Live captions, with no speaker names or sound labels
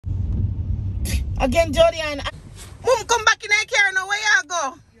Again, Jodian. Mom, come back in the car now. Where you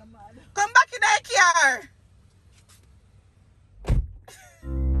go? Come back in the car.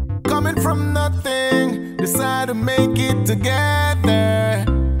 Coming from nothing, decide to make it together.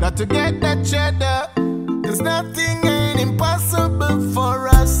 Got to get that cheddar, cause nothing ain't impossible for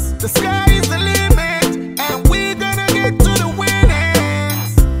us. The sky is the limit, and we're gonna get to the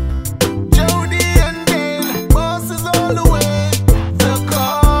winnings. Jody and Dale, bosses all the way. The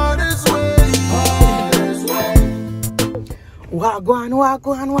Carter's way. Wagwan.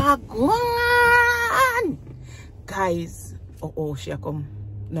 Guys, oh, she come.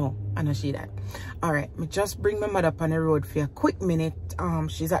 No, I know she that. Alright, me just bring my mother up on the road for a quick minute.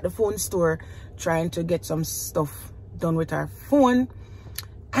 She's at the phone store trying to get some stuff done with her phone.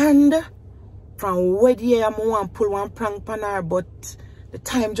 And from where I want to pull one prank on her, but the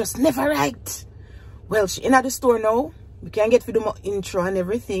time just never right. Well, she in at the store now. We can get for the intro and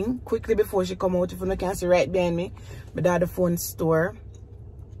everything quickly before she come out. If you can see right behind me, but at the phone store.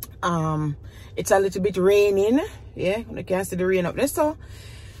 It's a little bit raining. Yeah, you can see the rain up there. So,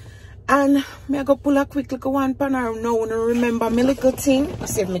 and me I go pull a quick little one pan her now and remember my little thing.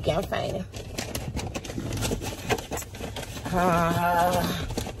 Let's see if me can find it.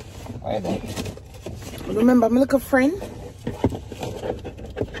 Where are they? Remember my little friend?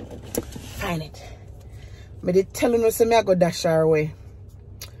 Find it. Me did telling us me I go dash her away.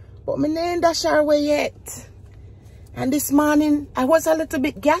 But me ain't dash her away yet. And this morning I was a little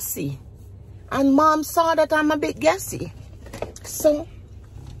bit gassy. And mom saw that I'm a bit gassy. So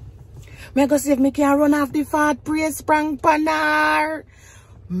me go see if me can run off the fat praise prank panar.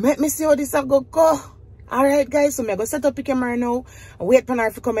 Let me see how this a go. Alright guys, so me go set up the camera now and wait for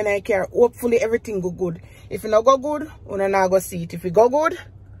her to come in the car. Hopefully everything go good. If it not go good, we're not go see it. If it go good,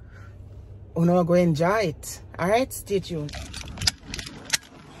 we're not go enjoy it. Alright, stay tuned.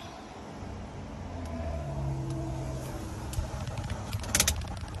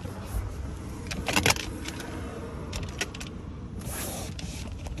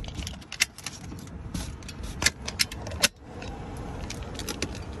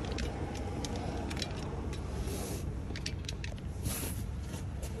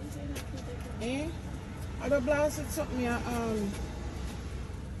 I don't blast it something I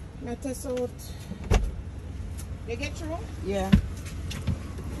test out. You get through? Yeah.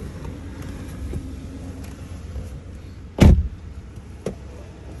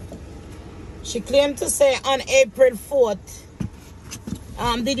 She claimed to say on April 4th.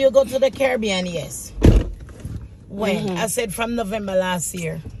 Did you go to the Caribbean? Yes. When? I said from November last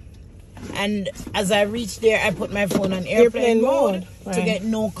year. And as I reached there, I put my phone on airplane mode to get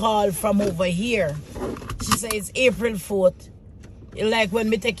no call from over here. She says it's April 4th. Like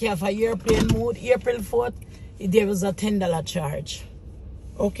when we take care of a airplane mode, April 4th, there was a $10 charge.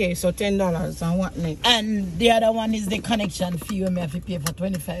 Okay, so $10 and what next? And the other one is the connection fee you may have to pay for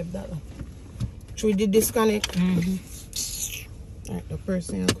 $25. Should we did disconnect? Alright, the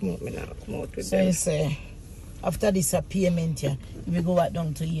person will come out me now. Come out with them. So you say, after this payment here, we go back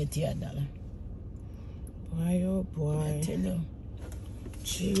down to $80. Boy, oh boy. I tell you.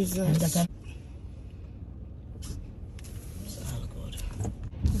 Jesus. It's all good.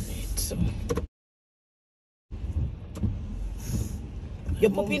 Right, so. You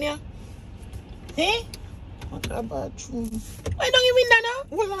pop in here? Eh? What about you? Why don't you win that now?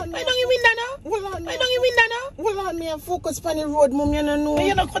 Why don't you win that now? Why don't you win that now? Well, me and focus on the road, mom, you know.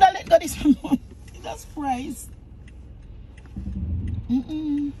 You know, could have let go this one. That's price.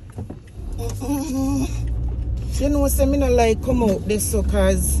 You know, say me not like come out this so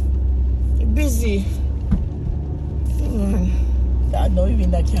cause busy. I know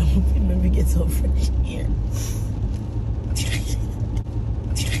even that can't open when we get so fresh here.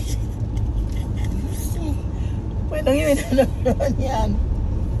 Wait, don't even run, Yan.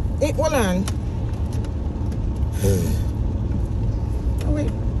 Hey, hold on. Oh,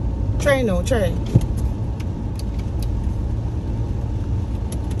 wait. Try now, try.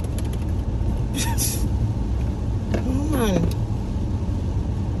 Oh man.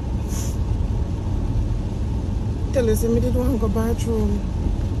 Tell us, I didn't want to go bathroom.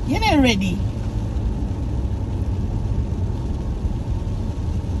 You're not ready.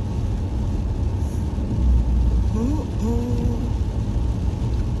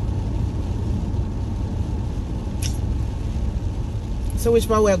 So which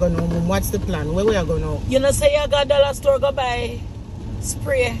part we are going to Mom? What's the plan? Where we are going to? You know, say you got dollar store, go buy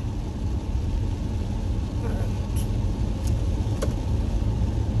spray.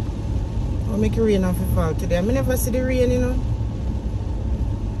 I'll make it rain off the fall today. I never see the rain, you know.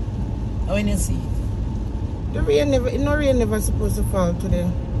 Oh, when you see it? The rain never, no rain never supposed to fall today.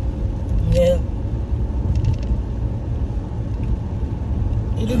 Yeah.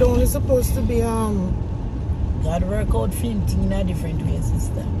 It is only supposed to be God work out thing in a different way,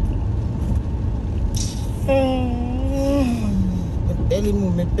 sister. My belly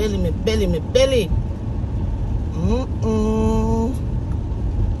move, my belly, my belly, my belly.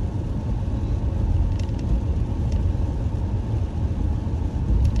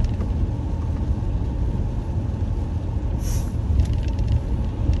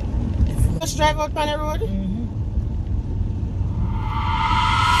 Just drive out on the road.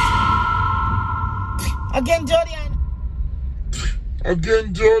 Again, Jodian.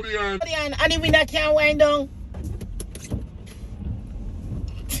 Again, Jodian. Jodian, and the winner can't wind down.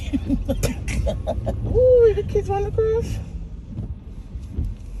 Ooh, the kids want to cross.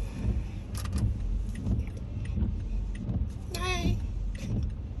 Hi.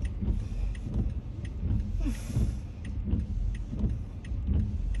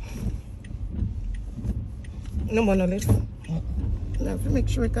 No more, no less. I have to make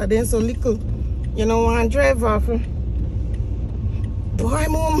sure because they're so little. You know, want to drive off. Boy,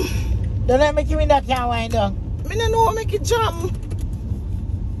 mom. Don't let me in that can't wind down. I don't know how to make it jump.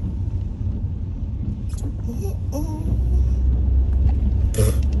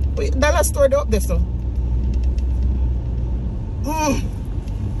 Wait, dollar store up there, so. Mom,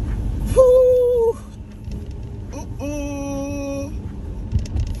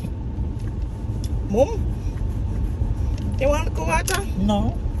 you want to go water?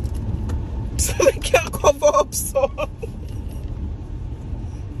 No. So I can't cover up, so.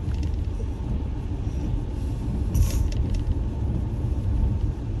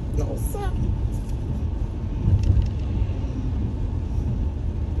 No, sir.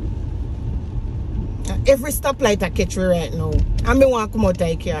 Every stoplight I catch me right now. I may want to come out of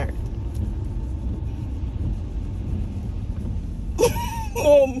the car.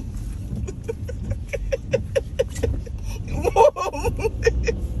 Mom. Mom.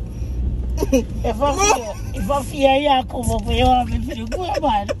 If I fear you come up, you want me to go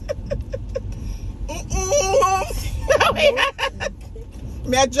bad. Mom.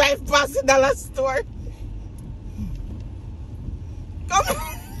 May I drive past the dollar store? Come on.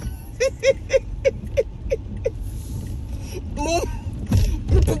 Mom,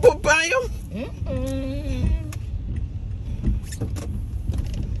 papayo.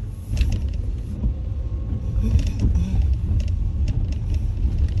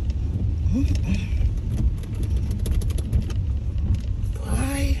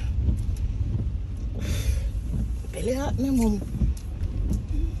 Bye. Belly hot me, mom.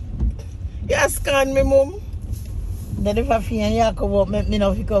 You scan me, mom. Then if I fear you come up, make me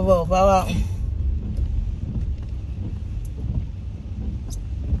know if you come up. Alright,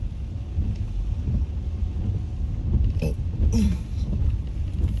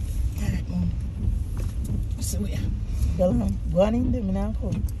 Mom. So where? go on in them now.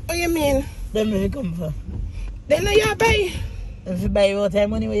 What you mean? Then me come for. Then you buy. If you buy your time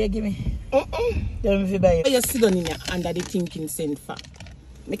money, what you give me? Then if you buy You sit down in here under the thinking cent for.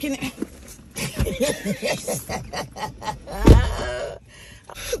 Making it.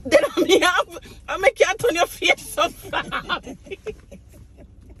 Then I make you turn your face so fast.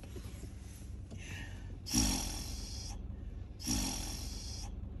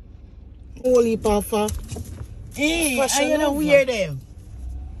 Holy papa. Hey, Fashion you know over. weird them.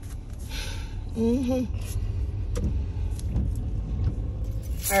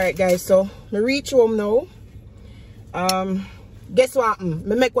 Alright guys, so me reach home now. Guess what happened?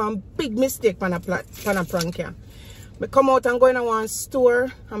 Me make one big mistake on a prank here. Me come out and go in one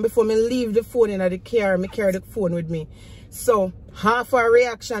store, and before me leave the phone in the car, me carry the phone with me. So half a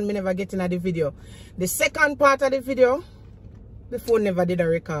reaction me never get in the video. The second part of the video, the phone never did a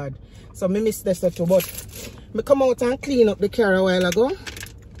record. So me missed this too, but me come out and clean up the car a while ago.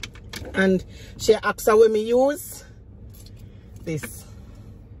 And she asked her what me use. This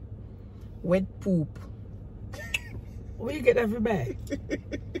wet poop. Where you get that from bag?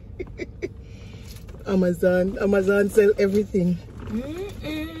 Amazon sell everything.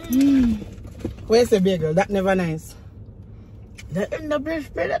 Where's the bagel? That never nice. That in the breast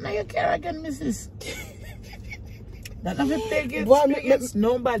spray that now you carry again, missus. That never take it against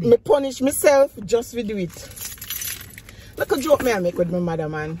nobody. Me punish myself just to do it. Look a joke me I make with my mother,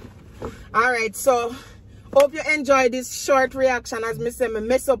 man. Alright, so hope you enjoy this short reaction. As me say, me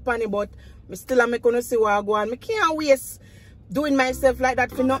mess up on it, but me still am gonna see what I go on. Me can't waste doing myself like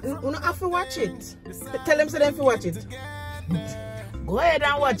that for nothing. You don't have to watch it. Tell them so they have to watch it. Go ahead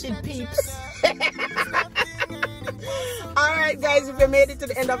and watch it, peeps. Alright guys, if you made it to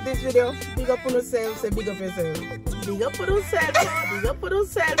the end of this video, big up on yourself, say big up yourself. Big up for yourself. Big up for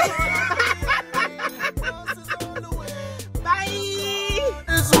yourself.